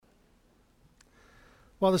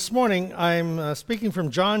Well, this morning I'm speaking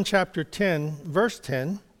from John chapter 10, verse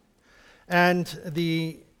 10, and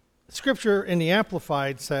the scripture in the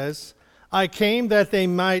Amplified says, "I came that they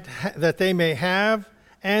may have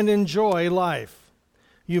and enjoy life.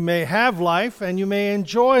 You may have life and you may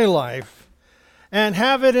enjoy life, and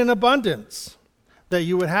have it in abundance, that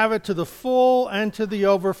you would have it to the full and to the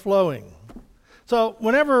overflowing." So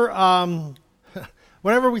whenever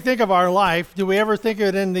we think of our life, do we ever think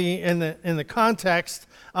of it in the context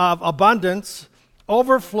of abundance,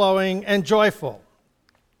 overflowing, and joyful?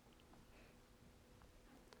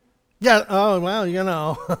 Yeah. Oh well, you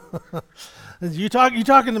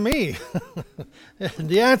talking to me?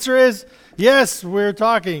 The answer is yes. We're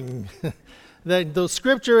talking. That the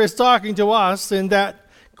Scripture is talking to us, and that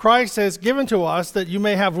Christ has given to us that you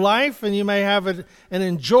may have life, and you may have it and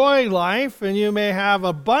enjoy life, and you may have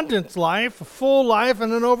abundant life, a full life,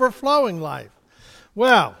 and an overflowing life.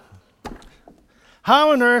 Well,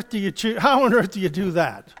 how on earth do you do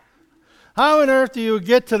that? How on earth do you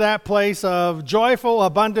get to that place of joyful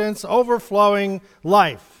abundance, overflowing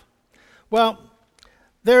life? Well,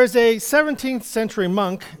 there is a 17th century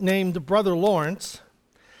monk named Brother Lawrence,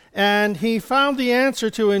 and he found the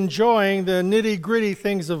answer to enjoying the nitty-gritty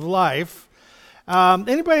things of life.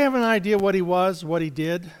 Anybody have an idea what he was, what he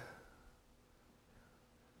did?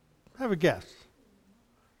 Have a guess.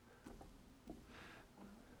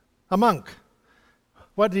 A monk.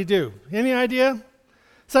 What did he do? Any idea?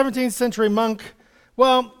 17th century monk.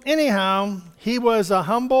 Well, anyhow, he was a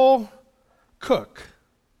humble cook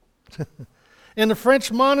in a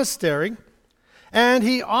French monastery, and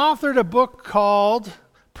he authored a book called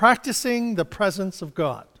Practicing the Presence of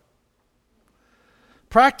God.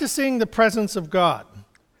 Practicing the Presence of God.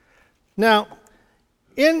 Now,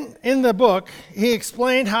 in the book, he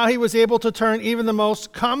explained how he was able to turn even the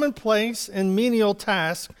most commonplace and menial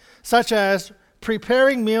tasks, such as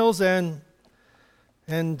preparing meals and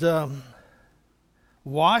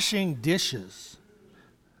washing dishes.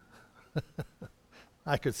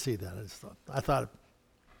 I could see that. I thought,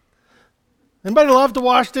 anybody love to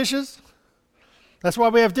wash dishes? That's why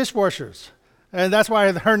we have dishwashers. And that's why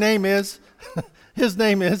his name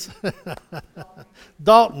is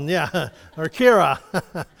Dalton, yeah, or Kira.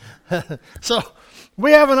 So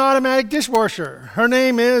we have an automatic dishwasher. Her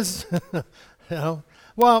name is,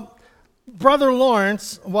 well, Brother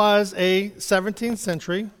Lawrence was a 17th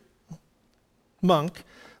century monk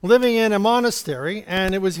living in a monastery,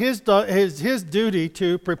 and it was his duty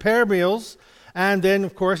to prepare meals and then,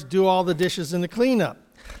 of course, do all the dishes and the cleanup.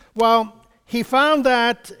 Well, he found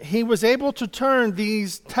that he was able to turn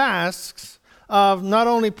these tasks of not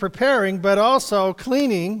only preparing but also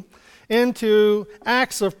cleaning into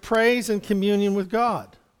acts of praise and communion with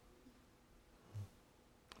God.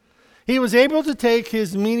 He was able to take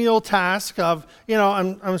his menial task of,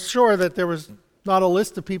 I'm sure that there was not a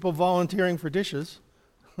list of people volunteering for dishes.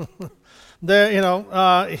 None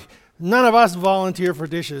of us volunteer for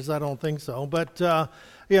dishes, I don't think so. But,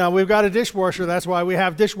 we've got a dishwasher, that's why we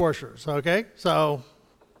have dishwashers, okay? So,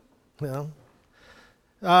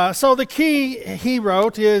 so the key, he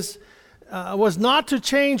wrote, was not to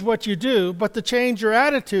change what you do, but to change your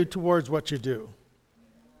attitude towards what you do.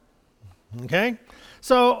 Okay?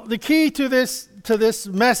 So the key to this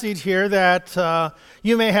message here that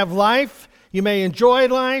you may have life, you may enjoy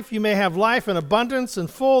life, you may have life in abundance and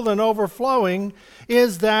full and overflowing,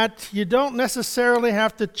 is that you don't necessarily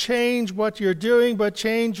have to change what you're doing, but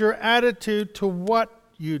change your attitude to what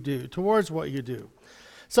you do, towards what you do.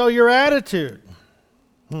 So your attitude.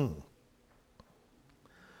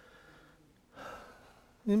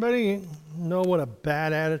 Anybody know what a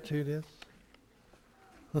bad attitude is?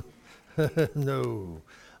 No.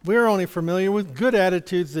 We're only familiar with good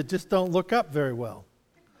attitudes that just don't look up very well.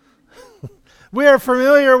 We are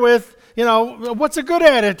familiar with, what's a good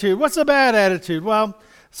attitude? What's a bad attitude? Well,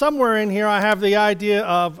 somewhere in here I have the idea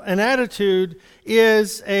of an attitude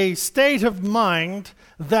is a state of mind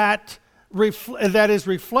that is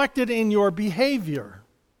reflected in your behavior.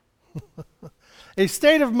 A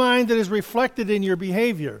state of mind that is reflected in your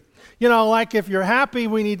behavior. Like if you're happy,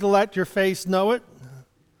 we need to let your face know it.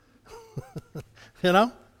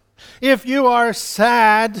 If you are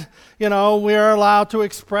sad, we are allowed to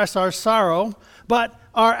express our sorrow, but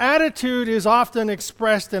our attitude is often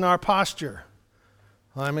expressed in our posture.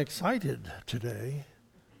 I'm excited today.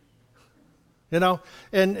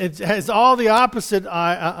 And it has all the opposite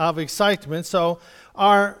of excitement. So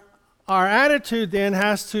our attitude then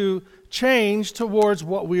has to change towards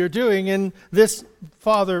what we are doing. And this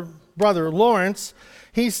Brother Lawrence,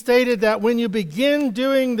 he stated that when you begin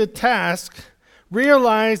doing the task,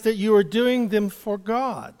 realize that you are doing them for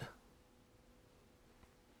God.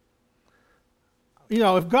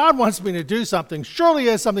 if God wants me to do something, surely he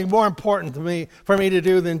has something more important for me to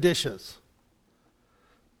do than dishes.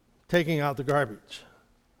 Taking out the garbage.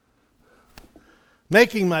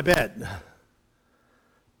 Making my bed.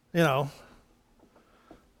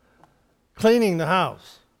 Cleaning the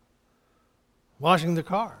house. Washing the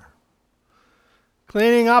car.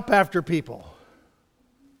 Cleaning up after people.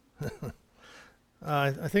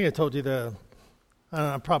 I think I told you I don't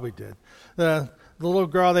know, I probably did. The little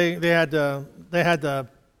girl, they had the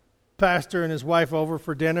pastor and his wife over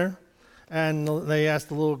for dinner, and they asked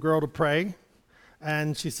the little girl to pray,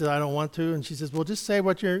 and she said, I don't want to, and she says, well, just say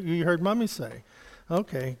what you heard Mommy say.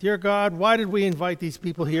 Okay, dear God, why did we invite these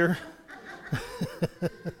people here?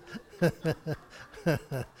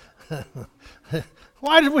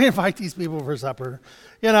 Why did we invite these people for supper?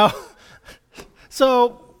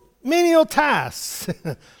 So, menial tasks.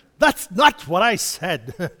 That's not what I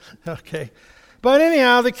said. Okay. But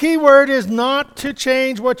anyhow, the key word is not to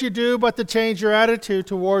change what you do, but to change your attitude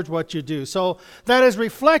towards what you do. So that is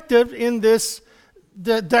reflective in this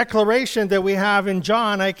declaration that we have in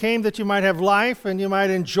John. I came that you might have life and you might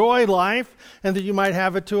enjoy life and that you might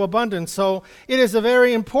have it to abundance. So it is a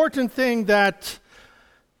very important thing that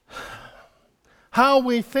how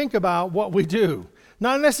we think about what we do.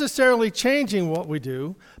 Not necessarily changing what we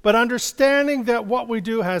do, but understanding that what we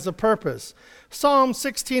do has a purpose. Psalm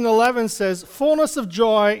 16:11 says, fullness of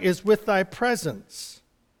joy is with thy presence.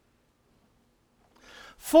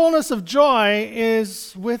 Fullness of joy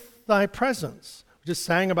is with thy presence. We just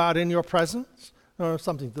sang about in your presence, or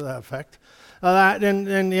something to that effect.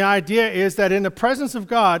 And the idea is that in the presence of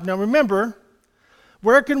God, now remember,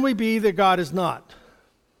 where can we be that God is not?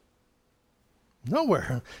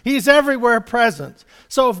 Nowhere. He's everywhere present.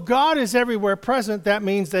 So if God is everywhere present, that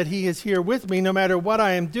means that he is here with me no matter what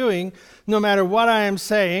I am doing, no matter what I am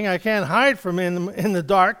saying. I can't hide from him in the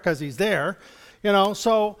dark because he's there.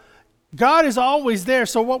 So God is always there.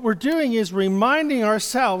 So what we're doing is reminding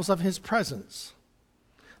ourselves of his presence.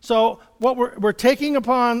 So what we're taking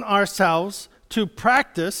upon ourselves to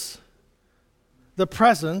practice the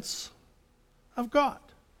presence of God.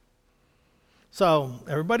 So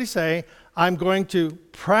everybody say, I'm going to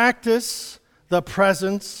practice the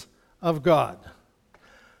presence of God.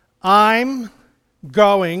 I'm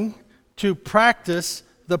going to practice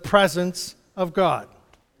the presence of God.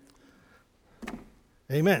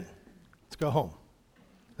 Amen. Let's go home.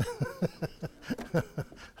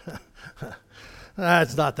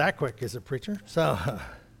 It's not that quick, is it, preacher?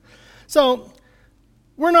 So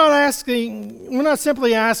we're not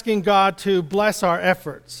simply asking God to bless our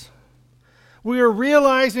efforts. We are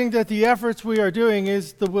realizing that the efforts we are doing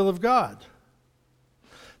is the will of God.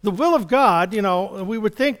 The will of God, we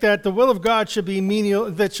would think that the will of God should be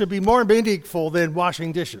menial, that should be more meaningful than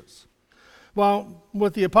washing dishes. Well,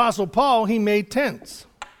 with the Apostle Paul, he made tents.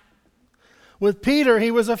 With Peter,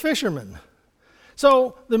 he was a fisherman.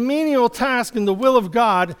 So the menial task in the will of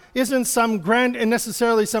God isn't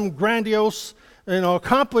necessarily some grandiose,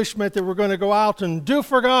 accomplishment that we're going to go out and do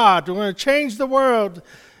for God. We're going to change the world.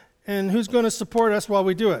 And who's going to support us while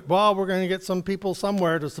we do it? Well, we're going to get some people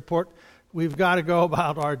somewhere to support. We've got to go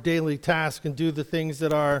about our daily task and do the things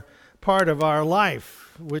that are part of our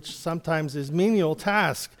life, which sometimes is menial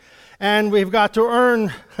task. And we've got to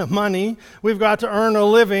earn money. We've got to earn a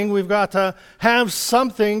living. We've got to have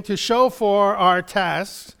something to show for our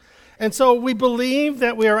tasks. And so we believe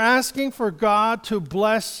that we are asking for God to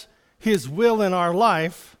bless his will in our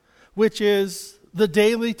life, which is the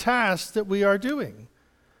daily task that we are doing.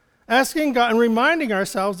 Asking God and reminding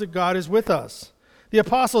ourselves that God is with us. The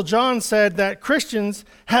Apostle John said that Christians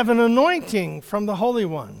have an anointing from the Holy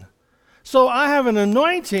One. So I have an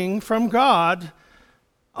anointing from God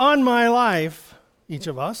on my life, each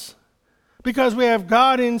of us, because we have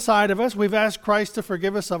God inside of us. We've asked Christ to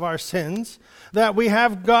forgive us of our sins, that we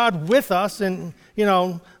have God with us, and,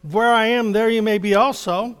 where I am, there you may be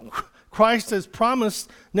also. Christ has promised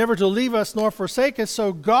never to leave us nor forsake us,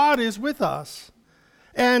 so God is with us.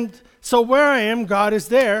 And so where I am, God is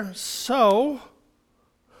there. So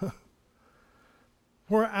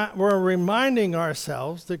we're reminding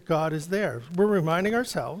ourselves that God is there. We're reminding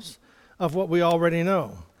ourselves of what we already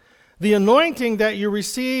know. The anointing that you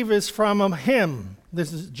receive is from him.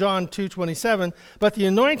 This is John 2:27. But the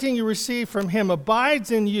anointing you receive from him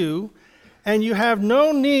abides in you, and you have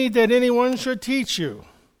no need that anyone should teach you.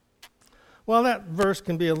 Well, that verse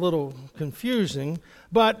can be a little confusing,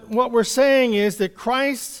 but what we're saying is that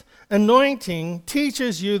Christ's anointing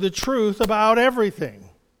teaches you the truth about everything.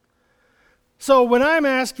 So when I'm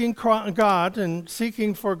asking God and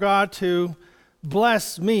seeking for God to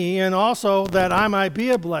bless me and also that I might be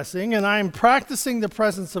a blessing, and I'm practicing the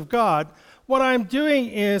presence of God, what I'm doing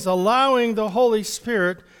is allowing the Holy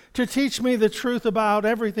Spirit to teach me the truth about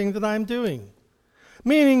everything that I'm doing.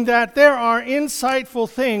 Meaning that there are insightful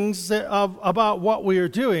things about what we are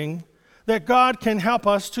doing that God can help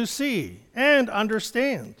us to see and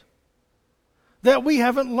understand that we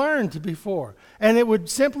haven't learned before. And it would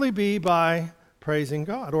simply be by praising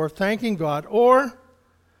God or thanking God or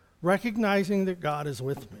recognizing that God is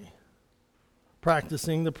with me,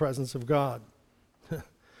 practicing the presence of God,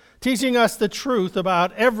 teaching us the truth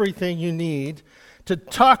about everything you need to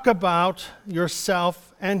talk about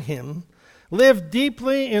yourself and Him, live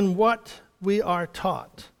deeply in what we are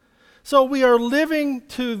taught. So we are living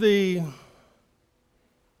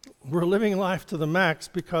we're living life to the max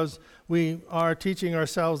because we are teaching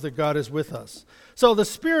ourselves that God is with us. So the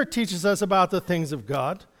Spirit teaches us about the things of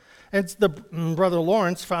God. And Brother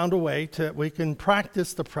Lawrence found a way we can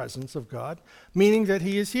practice the presence of God, meaning that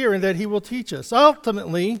He is here and that He will teach us.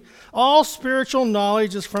 Ultimately, all spiritual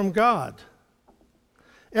knowledge is from God.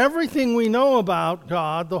 Everything we know about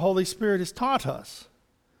God, the Holy Spirit has taught us.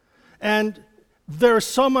 And there's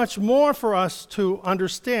so much more for us to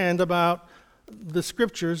understand about the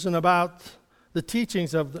Scriptures and about the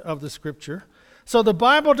teachings of the Scripture. So the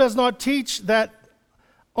Bible does not teach that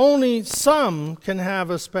only some can have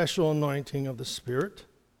a special anointing of the Spirit.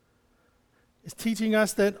 It's teaching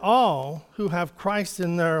us that all who have Christ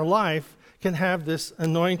in their life can have this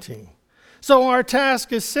anointing. So our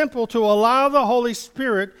task is simple: to allow the Holy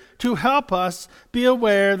Spirit to help us be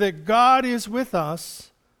aware that God is with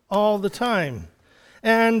us all the time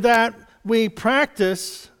and that we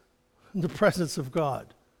practice the presence of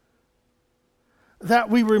God. That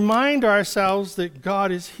we remind ourselves that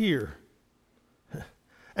God is here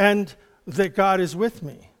and that God is with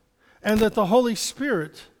me and that the Holy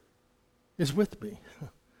Spirit is with me.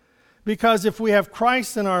 Because if we have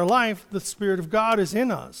Christ in our life, the Spirit of God is in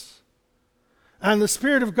us. And the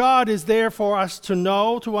Spirit of God is there for us to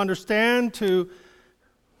know, to understand, to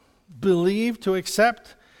believe, to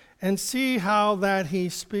accept, and see how that He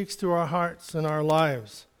speaks to our hearts and our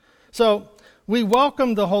lives. So we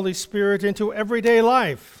welcome the Holy Spirit into everyday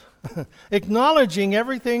life, acknowledging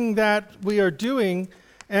everything that we are doing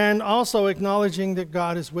and also acknowledging that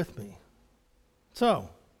God is with me. So,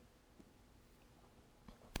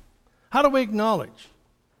 how do we acknowledge?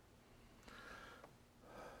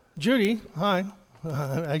 Judy, hi.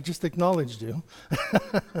 I just acknowledged you.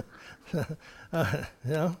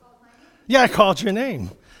 Yeah, I called your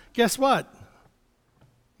name. Guess what?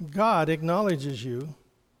 God acknowledges you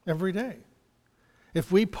every day.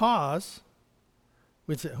 If we pause,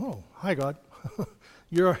 we'd say, "Oh, hi, God.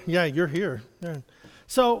 You're here." Yeah.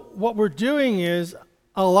 So what we're doing is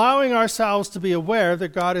allowing ourselves to be aware that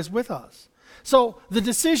God is with us. So the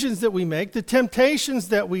decisions that we make, the temptations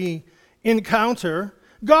that we encounter,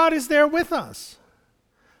 God is there with us.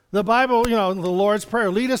 The Bible, the Lord's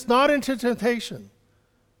Prayer, lead us not into temptation.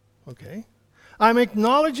 Okay. I'm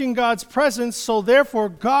acknowledging God's presence, so therefore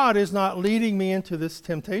God is not leading me into this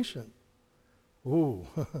temptation. Ooh.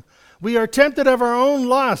 We are tempted of our own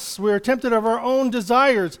lusts. We are tempted of our own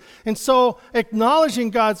desires. And so acknowledging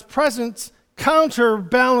God's presence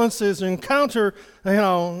counterbalances and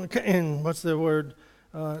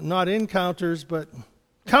not encounters, but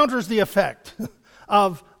counters the effect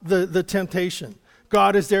of the temptation.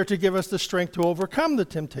 God is there to give us the strength to overcome the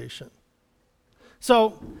temptation.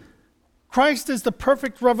 So Christ is the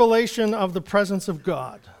perfect revelation of the presence of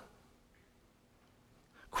God.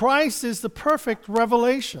 Christ is the perfect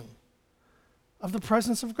revelation of the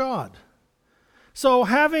presence of God. So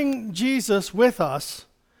having Jesus with us,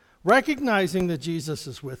 recognizing that Jesus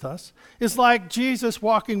is with us, is like Jesus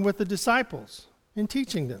walking with the disciples and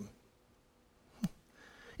teaching them.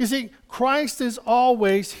 You see, Christ is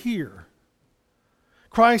always here.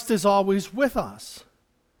 Christ is always with us.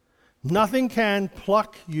 Nothing can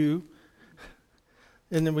pluck you.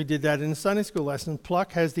 And then we did that in the Sunday school lesson.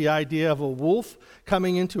 Pluck has the idea of a wolf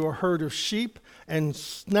coming into a herd of sheep and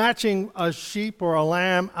snatching a sheep or a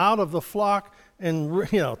lamb out of the flock and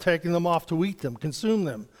taking them off to eat them, consume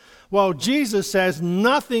them. Well, Jesus says,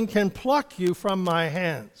 nothing can pluck you from my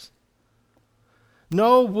hands.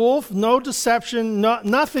 No wolf, no deception,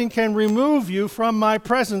 nothing can remove you from my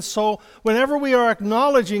presence. So whenever we are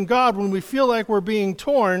acknowledging God, when we feel like we're being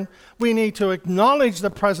torn, we need to acknowledge the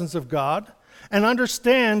presence of God and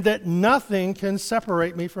understand that nothing can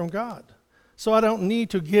separate me from God. So I don't need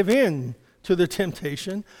to give in to the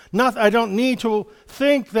temptation. I don't need to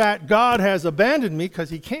think that God has abandoned me, because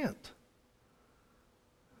He can't.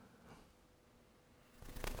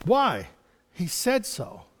 Why? He said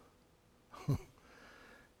so.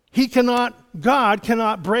 God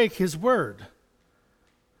cannot break his word.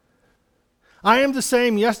 I am the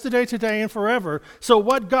same yesterday, today, and forever. So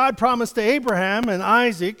what God promised to Abraham and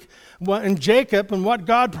Isaac and Jacob, and what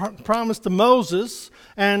God promised to Moses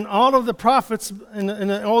and all of the prophets in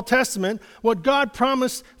the Old Testament, what God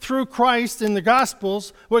promised through Christ in the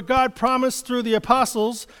Gospels, what God promised through the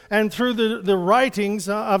apostles and through the writings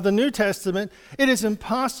of the New Testament, it is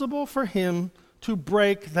impossible for him to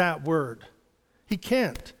break that word. He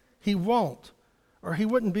can't. He won't. Or he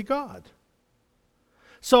wouldn't be God.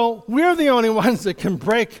 So we're the only ones that can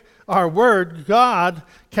break our word. God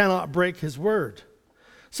cannot break his word.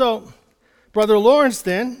 So Brother Lawrence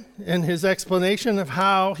then, in his explanation of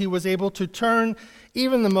how he was able to turn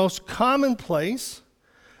even the most commonplace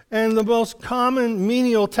and the most common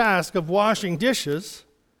menial task of washing dishes,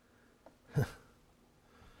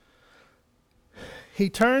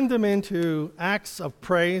 he turned them into acts of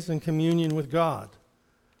praise and communion with God.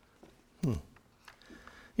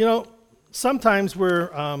 You know, sometimes we're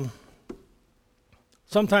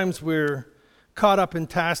caught up in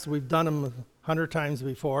tasks. We've done them 100 times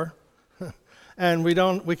before, and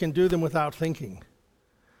we can do them without thinking.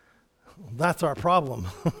 That's our problem.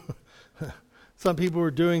 Some people are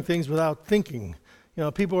doing things without thinking. You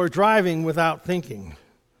know, people are driving without thinking.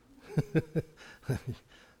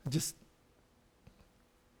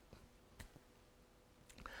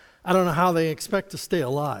 I don't know how they expect to stay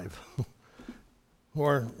alive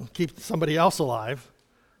or keep somebody else alive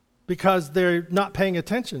because they're not paying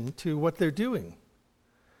attention to what they're doing.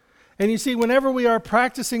 And you see, whenever we are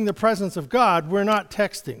practicing the presence of God, we're not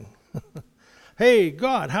texting. Hey,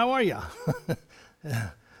 God, how are you? You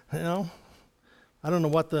know, I don't know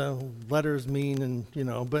what the letters mean,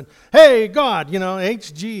 but hey, God,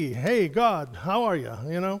 HG, hey, God, how are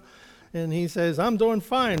you? And he says, I'm doing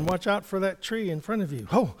fine. Watch out for that tree in front of you.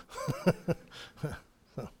 Oh.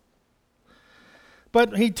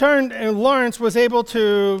 But Lawrence was able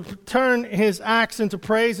to turn his acts into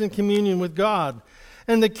praise and communion with God.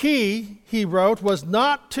 And the key, he wrote, was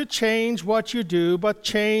not to change what you do, but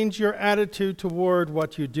change your attitude toward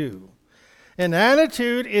what you do. An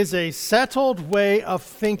attitude is a settled way of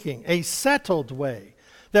thinking, a settled way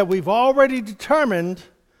that we've already determined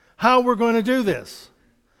how we're going to do this.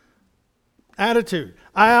 Attitude.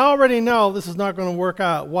 I already know this is not going to work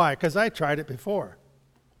out. Why? Because I tried it before.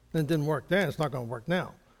 It didn't work then. It's not going to work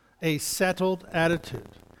now. A settled attitude.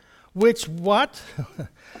 Which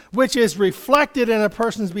is reflected in a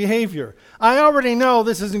person's behavior. I already know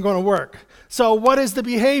this isn't going to work. So what is the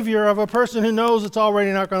behavior of a person who knows it's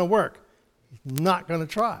already not going to work? He's not going to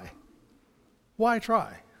try. Why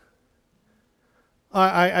try?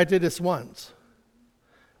 I did this once.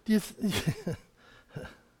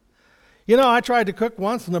 I tried to cook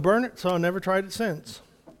once and I burned it, so I never tried it since.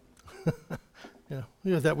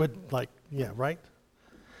 That would right?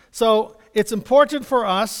 So it's important for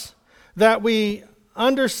us that we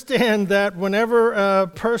understand that whenever a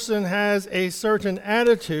person has a certain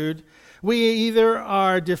attitude, we either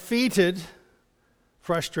are defeated,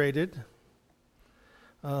 frustrated,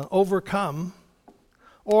 overcome,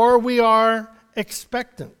 or we are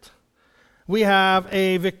expectant. We have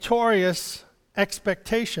a victorious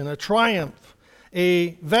expectation, a triumph,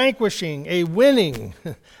 a vanquishing, a winning,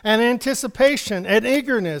 an anticipation, an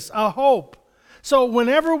eagerness, a hope. So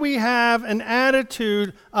whenever we have an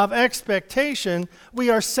attitude of expectation, we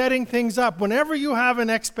are setting things up. Whenever you have an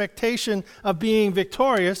expectation of being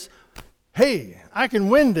victorious, hey, I can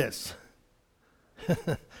win this.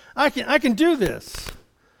 I can do this.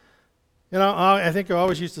 I think I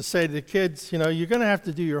always used to say to the kids, you're going to have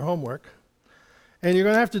to do your homework, and you're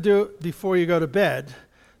going to have to do it before you go to bed.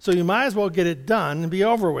 So you might as well get it done and be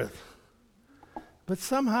over with. But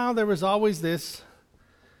somehow there was always this,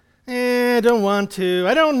 I don't want to,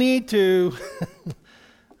 I don't need to.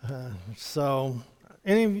 So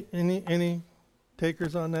any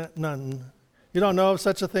takers on that? None. You don't know of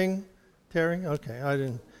such a thing, Terry? Okay, I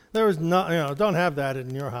didn't. There was not, don't have that in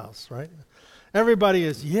your house, right? Everybody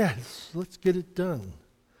is, yes, let's get it done.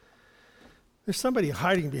 There's somebody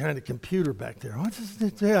hiding behind a computer back there. What is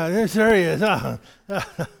it? Yeah, there he is.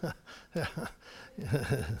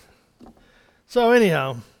 So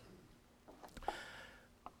anyhow,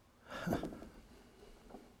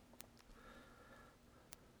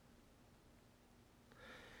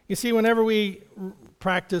 you see, whenever we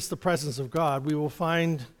practice the presence of God, we will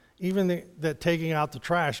find even that taking out the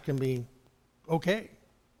trash can be okay.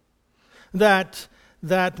 That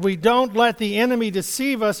we don't let the enemy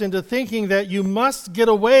deceive us into thinking that you must get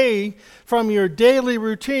away from your daily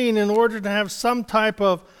routine in order to have some type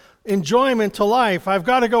of enjoyment to life. I've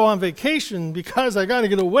got to go on vacation because I got to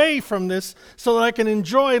get away from this so that I can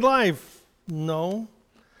enjoy life. No,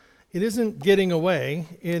 it isn't getting away.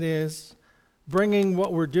 It is bringing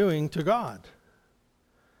what we're doing to God.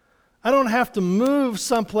 I don't have to move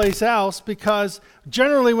someplace else because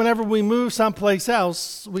generally whenever we move someplace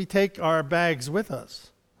else, we take our bags with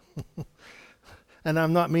us. And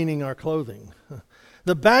I'm not meaning our clothing.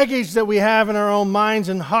 The baggage that we have in our own minds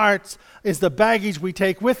and hearts is the baggage we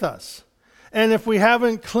take with us. And if we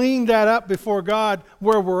haven't cleaned that up before God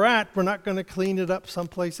where we're at, we're not going to clean it up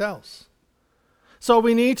someplace else. So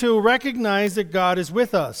we need to recognize that God is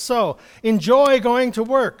with us. So enjoy going to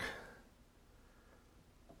work.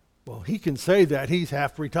 Well, he can say that. He's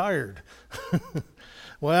half retired.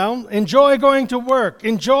 Well, enjoy going to work.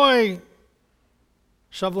 Enjoy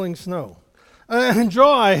shoveling snow.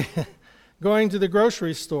 Enjoy going to the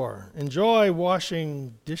grocery store. Enjoy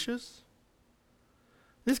washing dishes.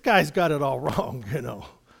 This guy's got it all wrong,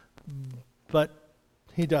 but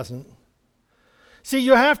he doesn't. See,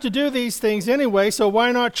 you have to do these things anyway, so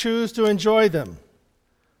why not choose to enjoy them?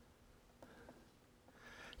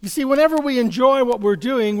 You see, whenever we enjoy what we're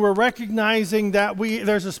doing, we're recognizing that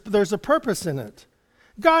there's a purpose in it.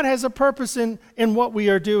 God has a purpose in what we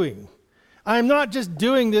are doing. I'm not just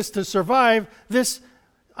doing this to survive.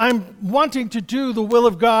 I'm wanting to do the will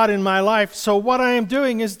of God in my life. So what I am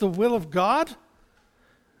doing is the will of God.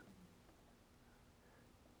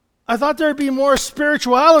 I thought there'd be more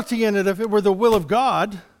spirituality in it if it were the will of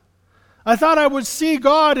God. I thought I would see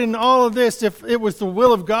God in all of this if it was the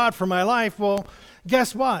will of God for my life. Well,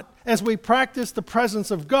 guess what? As we practice the presence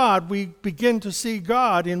of God, we begin to see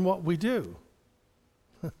God in what we do.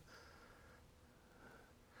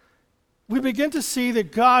 We begin to see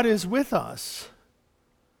that God is with us.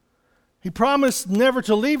 He promised never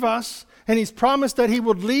to leave us, and He's promised that He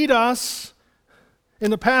would lead us in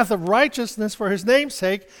the path of righteousness for His name's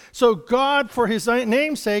sake. So God, for His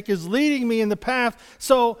name's sake, is leading me in the path.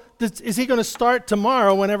 So is He going to start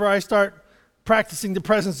tomorrow whenever I start practicing the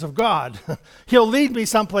presence of God? He'll lead me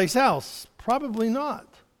someplace else? Probably not.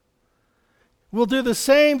 We'll do the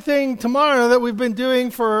same thing tomorrow that we've been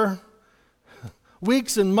doing for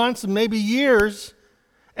weeks and months and maybe years,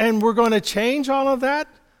 and we're going to change all of that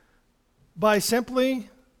by simply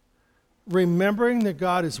remembering that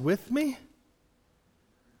God is with me,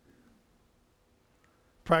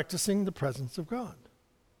 practicing the presence of God.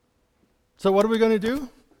 So what are we going to do?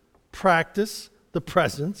 Practice the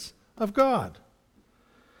presence of God.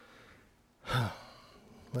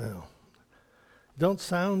 Well, don't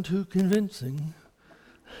sound too convincing.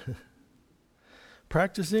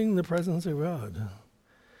 Practicing the presence of God.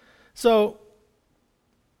 So,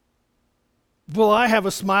 will I have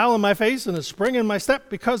a smile on my face and a spring in my step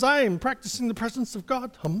because I am practicing the presence of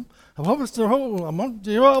God? I'm on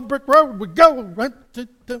the old brick road. We go.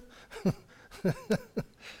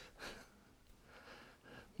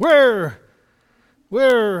 Where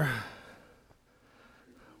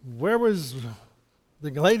was the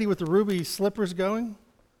lady with the ruby slippers going?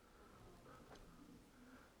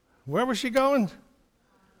 Where was she going?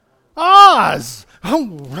 Oz!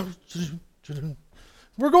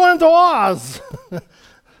 We're going to Oz.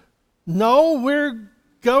 No, we're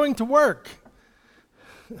going to work.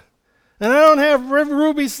 And I don't have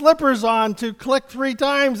ruby slippers on to click 3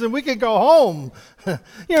 times and we can go home.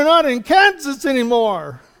 You're not in Kansas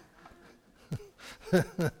anymore.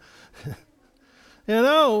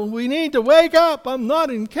 We need to wake up. I'm not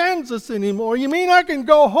in Kansas anymore. You mean I can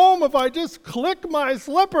go home if I just click my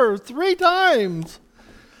slipper 3 times?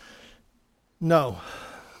 No.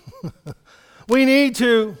 We need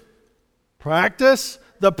to practice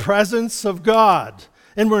the presence of God.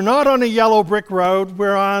 And we're not on a yellow brick road.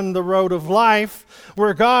 We're on the road of life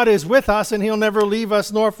where God is with us and He'll never leave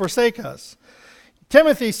us nor forsake us.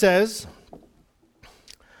 Timothy says,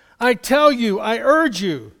 I tell you, I urge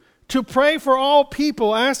you to pray for all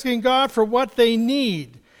people, asking God for what they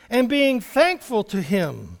need and being thankful to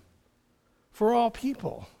Him for all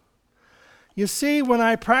people. You see, when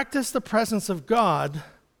I practice the presence of God,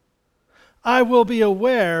 I will be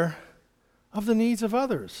aware of the needs of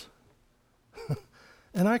others.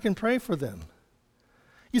 And I can pray for them.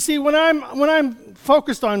 You see, when I'm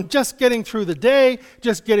focused on just getting through the day,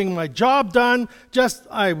 just getting my job done,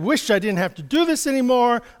 I wish I didn't have to do this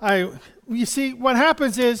anymore. You see, what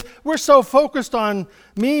happens is we're so focused on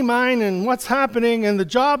me, mine, and what's happening and the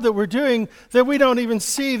job that we're doing that we don't even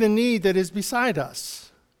see the need that is beside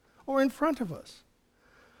us or in front of us.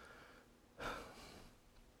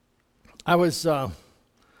 I was,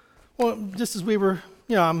 just as we were,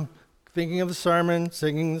 I'm thinking of the sermon,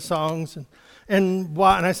 singing the songs, and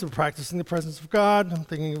I said, practicing the presence of God. I'm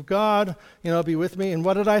thinking of God, be with me. And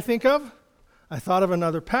what did I think of? I thought of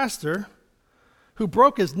another pastor who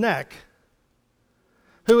broke his neck,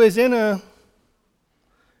 who is in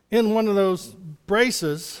one of those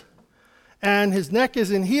braces, and his neck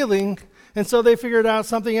isn't healing, and so they figured out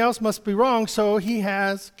something else must be wrong, so he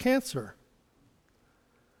has cancer.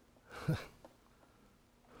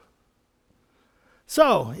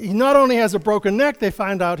 So, he not only has a broken neck, they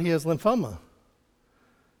find out he has lymphoma.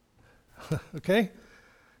 Okay?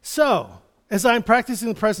 So, as I'm practicing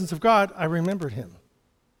the presence of God, I remembered him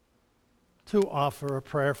to offer a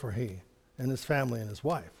prayer for he and his family and his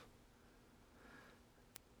wife.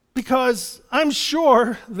 Because I'm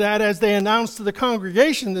sure that as they announced to the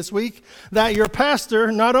congregation this week that your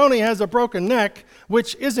pastor not only has a broken neck,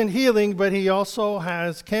 which isn't healing, but he also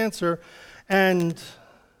has cancer, and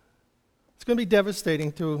it's going to be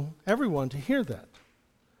devastating to everyone to hear that.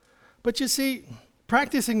 But you see,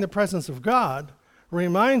 practicing the presence of God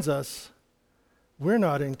reminds us we're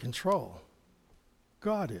not in control.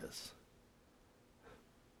 God is.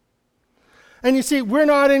 And you see, we're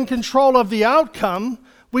not in control of the outcome.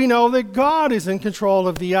 We know that God is in control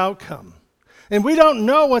of the outcome. And we don't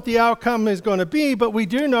know what the outcome is going to be, but we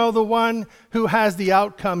do know the one who has the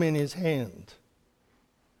outcome in his hand.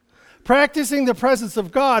 Practicing the presence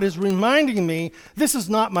of God is reminding me this is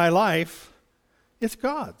not my life, it's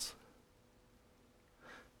God's.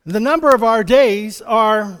 The number of our days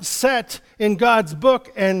are set in God's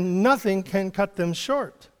book, and nothing can cut them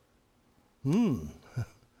short.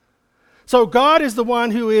 So God is the one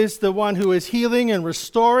who is healing and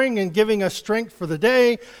restoring and giving us strength for the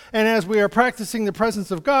day. And as we are practicing the presence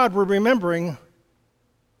of God, we're remembering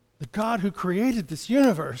the God who created this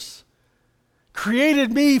universe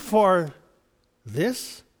created me for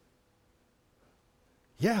this?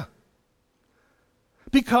 Yeah.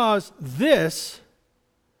 Because this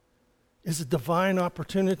is a divine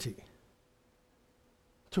opportunity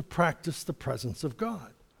to practice the presence of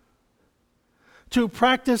God, to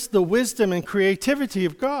practice the wisdom and creativity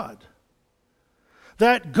of God.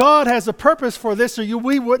 That God has a purpose for this, or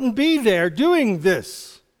we wouldn't be there doing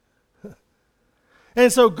this.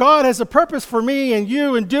 And so God has a purpose for me and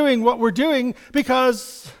you in doing what we're doing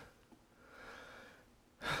because,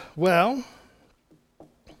 well,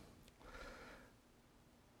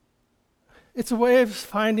 it's a way of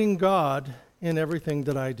finding God in everything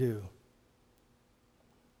that I do.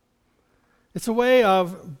 It's a way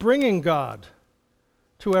of bringing God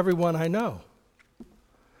to everyone I know.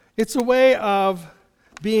 It's a way of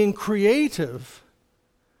being creative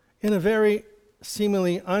in a very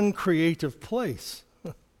seemingly uncreative place.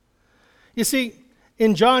 You see,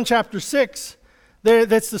 in John chapter 6,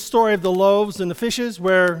 that's the story of the loaves and the fishes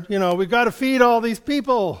where, we've got to feed all these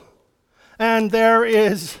people. And there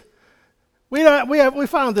is, we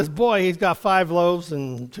found this boy, he's got 5 loaves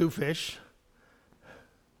and 2 fish.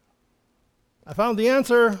 I found the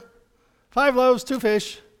answer, 5 loaves, 2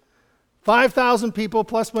 fish, 5,000 people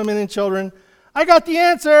plus women and children. I got the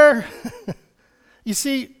answer. You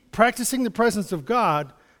see, practicing the presence of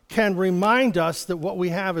God can remind us that what we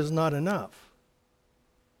have is not enough.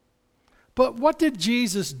 But what did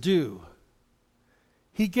Jesus do?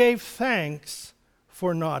 He gave thanks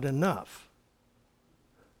for not enough.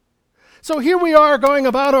 So here we are going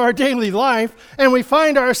about our daily life, and we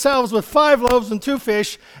find ourselves with 5 loaves and 2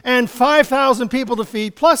 fish and 5,000 people to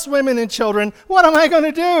feed, plus women and children. What am I going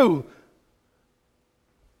to do?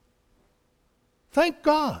 Thank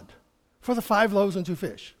God for the 5 loaves and 2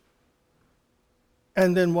 fish.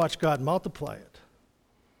 And then watch God multiply it.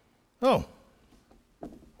 Oh.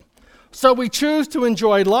 So we choose to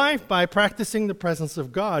enjoy life by practicing the presence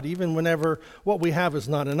of God, even whenever what we have is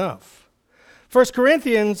not enough. 1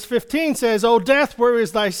 Corinthians 15 says, O death, where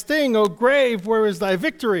is thy sting? O grave, where is thy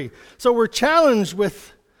victory? So we're challenged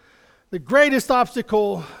with the greatest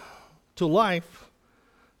obstacle to life,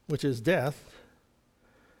 which is death.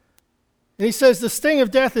 And he says, the sting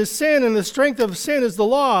of death is sin, and the strength of sin is the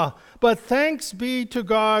law. But thanks be to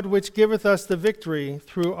God, which giveth us the victory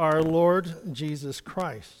through our Lord Jesus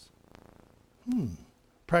Christ.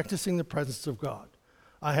 Practicing the presence of God.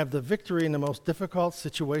 I have the victory in the most difficult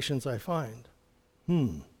situations I find.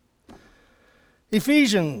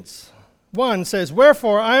 Ephesians 1 says,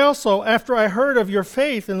 Wherefore I also, after I heard of your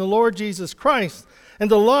faith in the Lord Jesus Christ, and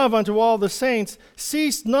the love unto all the saints,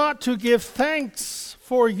 ceased not to give thanks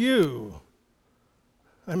for you.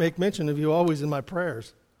 I make mention of you always in my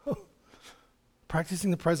prayers.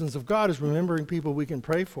 Practicing the presence of God is remembering people we can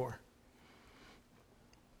pray for.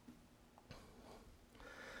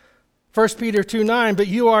 1 Peter 2:9, but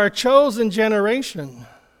you are a chosen generation,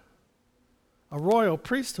 a royal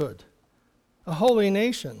priesthood, a holy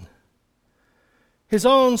nation, His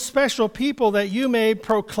own special people, that you may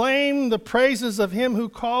proclaim the praises of Him who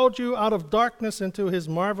called you out of darkness into His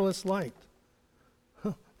marvelous light.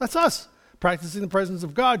 That's us, practicing the presence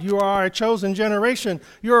of God. You are a chosen generation.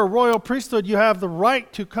 You're a royal priesthood. You have the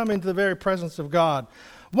right to come into the very presence of God.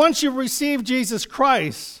 Once you receive Jesus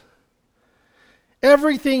Christ,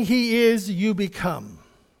 everything He is, you become.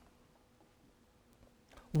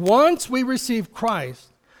 Once we receive Christ,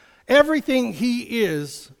 everything He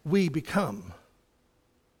is, we become.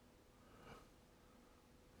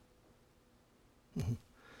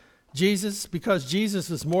 Jesus, because Jesus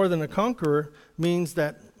is more than a conqueror, means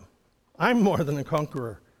that I'm more than a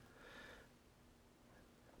conqueror.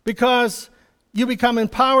 Because you become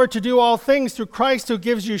empowered to do all things through Christ who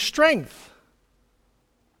gives you strength.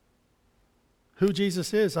 Who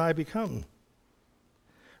Jesus is, I become.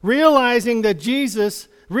 Realizing that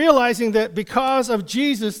because of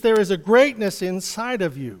Jesus, there is a greatness inside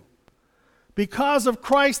of you. Because of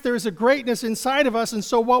Christ, there is a greatness inside of us, and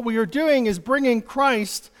so what we are doing is bringing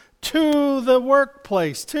Christ to the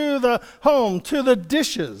workplace, to the home, to the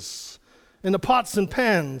dishes, and the pots and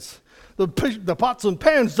pans. The pots and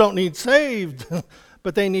pans don't need saved,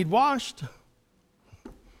 but they need washed.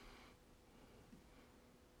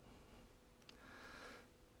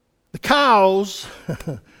 The cows,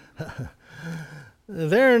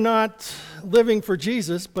 they're not living for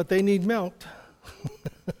Jesus, but they need milked.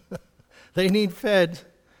 They need fed.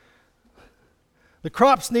 The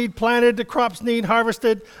crops need planted. The crops need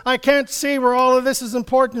harvested. I can't see where all of this is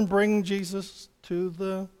important. Bring Jesus to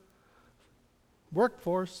the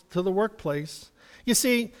workforce, to the workplace. You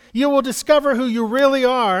see, you will discover who you really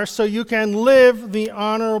are so you can live the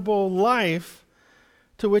honorable life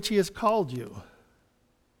to which He has called you.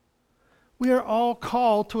 We are all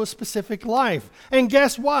called to a specific life. And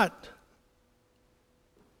guess what?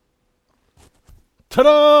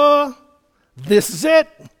 Ta-da! This is it.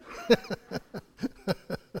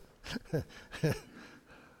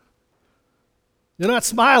 You're not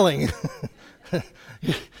smiling.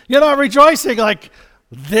 You're not rejoicing like,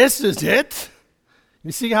 this is it.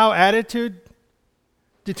 You see how attitude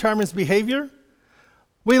determines behavior?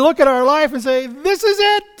 We look at our life and say, this is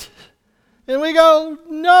it. And we go,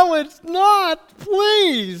 no, it's not.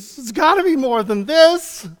 Please. It's got to be more than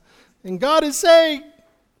this. And God is saying,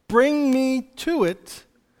 bring me to it,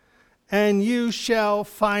 and you shall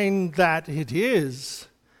find that it is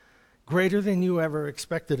greater than you ever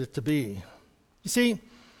expected it to be. You see,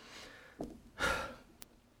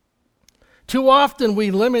 too often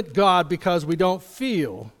we limit God because we don't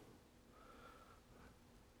feel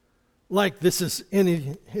like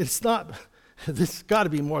it's not, this has got to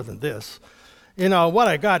be more than this. You know, what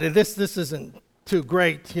I got, this isn't too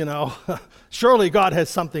great, you know. Surely God has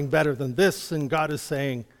something better than this, and God is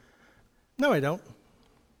saying, no, I don't.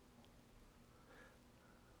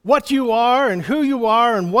 What you are and who you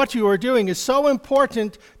are and what you are doing is so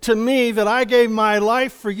important to me that I gave my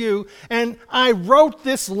life for you, and I wrote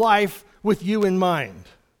this life with you in mind.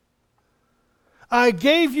 I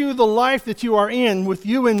gave you the life that you are in with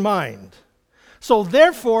you in mind. So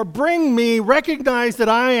therefore, bring me, recognize that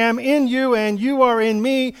I am in you and you are in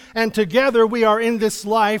me, and together we are in this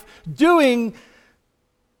life doing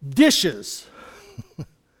dishes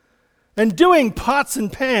and doing pots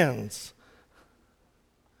and pans.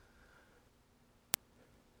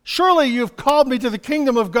 Surely you've called me to the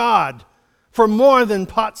kingdom of God for more than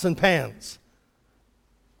pots and pans.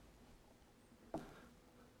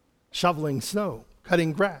 Shoveling snow,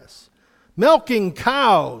 cutting grass, milking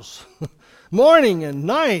cows, morning and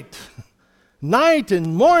night, night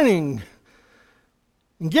and morning,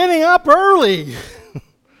 getting up early,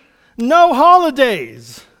 no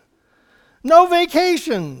holidays, no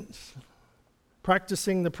vacations,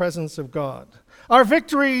 practicing the presence of God. Our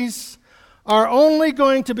victories are only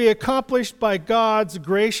going to be accomplished by God's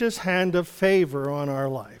gracious hand of favor on our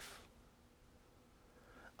life.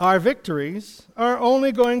 Our victories are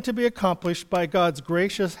only going to be accomplished by God's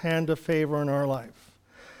gracious hand of favor in our life.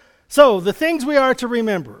 So, the things we are to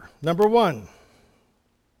remember. Number 1,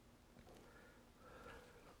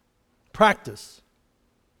 practice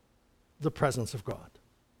the presence of God.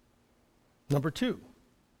 Number 2,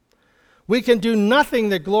 we can do nothing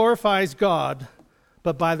that glorifies God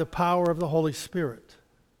but by the power of the Holy Spirit.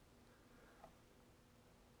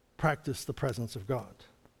 Practice the presence of God.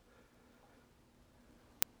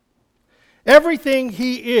 Everything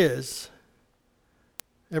He is,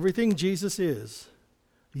 everything Jesus is,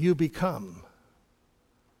 you become.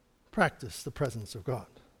 Practice the presence of God.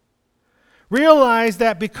 Realize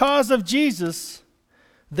that because of Jesus,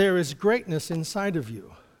 there is greatness inside of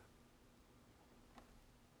you.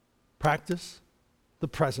 Practice the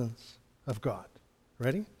presence of God.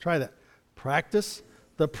 Ready? Try that. Practice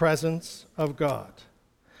the presence of God.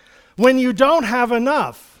 When you don't have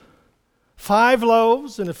enough, 5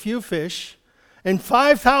 loaves and a few fish, and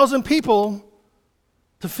 5,000 people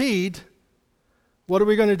to feed, what are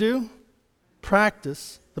we going to do?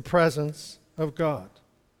 Practice the presence of God.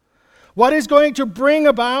 What is going to bring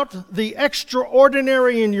about the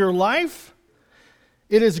extraordinary in your life?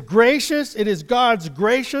 It is gracious. It is God's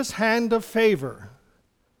gracious hand of favor.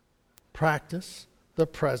 Practice the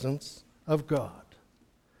presence of God.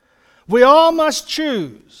 We all must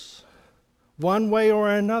choose one way or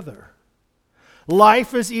another.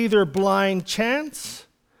 Life is either blind chance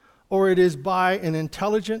or it is by an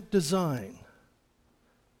intelligent design.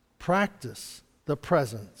 Practice the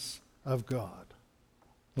presence of God.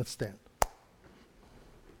 Let's stand.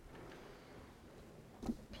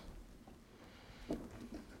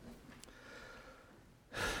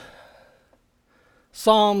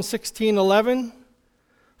 Psalm 16:11,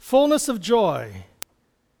 fullness of joy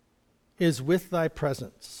is with thy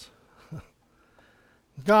presence.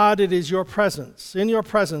 God, it is your presence. In your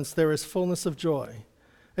presence there is fullness of joy.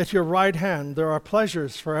 At your right hand there are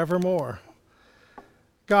pleasures forevermore.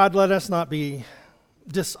 God, let us not be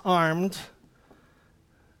disarmed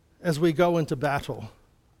as we go into battle.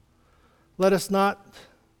 Let us not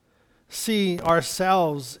see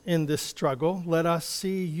ourselves in this struggle. Let us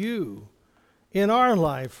see you in our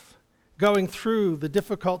life going through the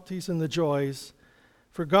difficulties and the joys.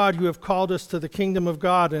 For God, you have called us to the kingdom of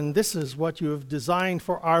God, and this is what you have designed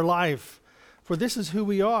for our life. For this is who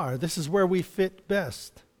we are. This is where we fit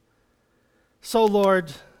best. So,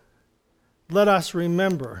 Lord, let us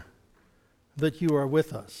remember that you are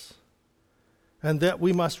with us and that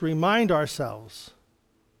we must remind ourselves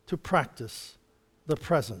to practice the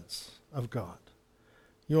presence of God.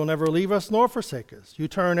 You will never leave us nor forsake us. You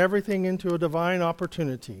turn everything into a divine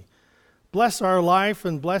opportunity. Bless our life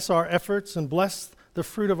and bless our efforts and bless the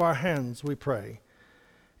fruit of our hands, we pray.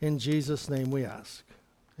 In Jesus' name we ask.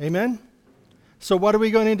 Amen? So what are we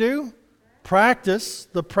going to do? Practice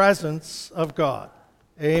the presence of God.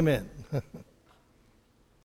 Amen.